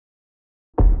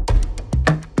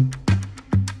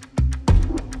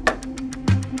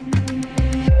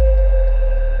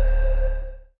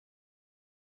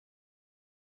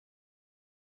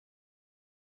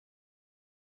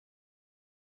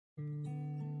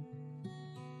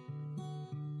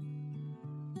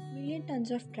million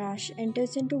tons of trash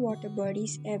enters into water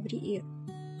bodies every year.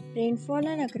 Rainfall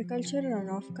and agricultural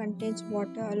runoff contains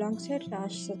water alongside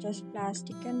trash such as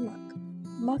plastic and muck.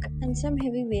 Muck and some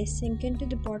heavy waste sink into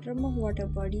the bottom of water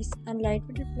bodies and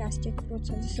lightweight plastic floats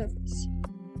on the surface.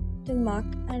 The muck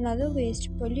and other waste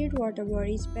pollute water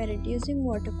bodies by reducing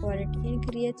water quality and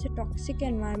creates a toxic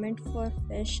environment for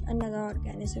fish and other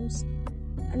organisms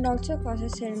and also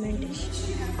causes sedimentation.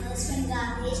 Occurs when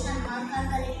garbage and muck are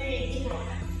collected in the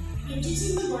water,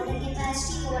 reducing the water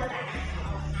capacity over time.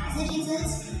 As a result,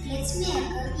 floods may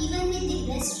occur even with the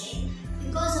best rain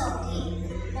because of the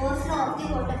overflow of the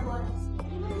water bodies.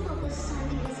 Everyone focuses on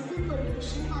the visible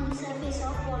pollution on the surface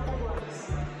of water bodies,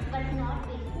 but not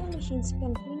below. Machines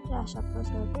can clean trash up to a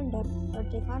certain depth,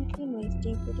 but they can't clean waste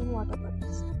deep within water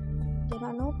bodies. There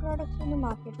are no products in the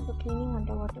market for cleaning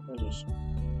underwater pollution.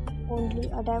 Only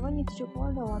a diver needs to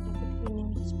pour the water for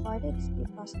cleaning, which is quite a risky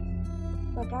process.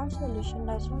 But our solution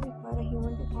does not require a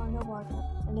human to pour the water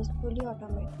and is fully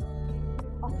automated.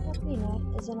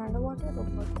 Aquabliss is an underwater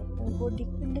robot that can go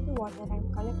deep into the water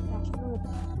and collect trash from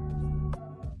within.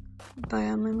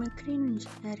 Biomimicry in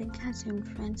engineering has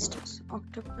influenced us.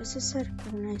 Octopuses are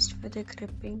recognized for their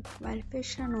gripping, while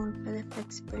fish are known for their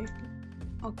flexibility.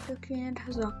 OctoCleaner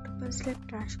has octopus-like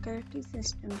trash collecting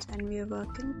systems, and we are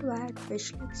working to add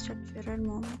fish-like structure and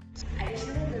movements.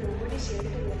 Additionally, the robot is shaped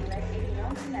to look like it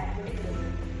belongs in the aquatic world.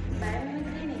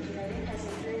 Biomimicry in engineering has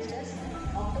influenced us.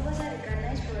 Octopus are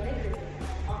recognized for their gripping.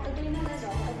 OctoCleaner has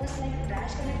octopus-like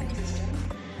trash collecting systems.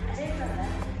 Aside from that,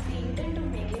 we intend to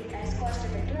make it as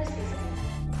cost-effective as feasible.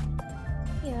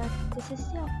 Here, this is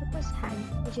the octopus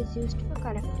hand, which is used for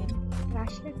collecting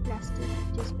trash-like plastic,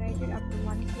 which is weighted up to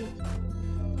 1 kg,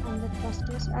 and the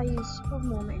thrusters are used for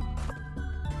movement.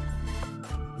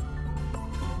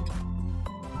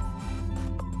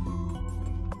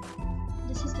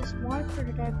 This is a small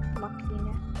prototype of muck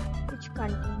cleaner, which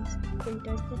contains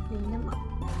filters that clean the muck.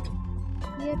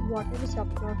 Here, water is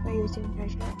absorbed by using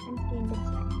pressure and cleaned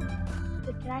inside.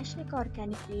 The trash-like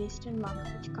organic waste and muck,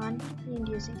 which can't be cleaned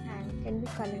using hand, can be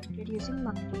collected using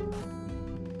muck cleaner.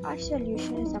 Our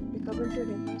solution is applicable to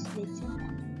rivers, lakes, and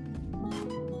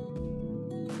ponds.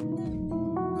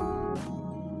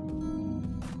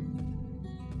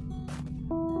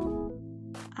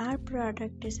 Our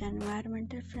product is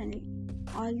environmental friendly.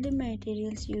 All the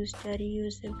materials used are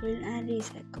reusable and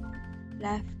recyclable.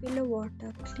 Life below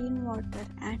water, clean water,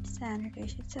 and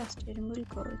sanitation sustainable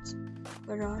goals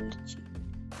for all achieved.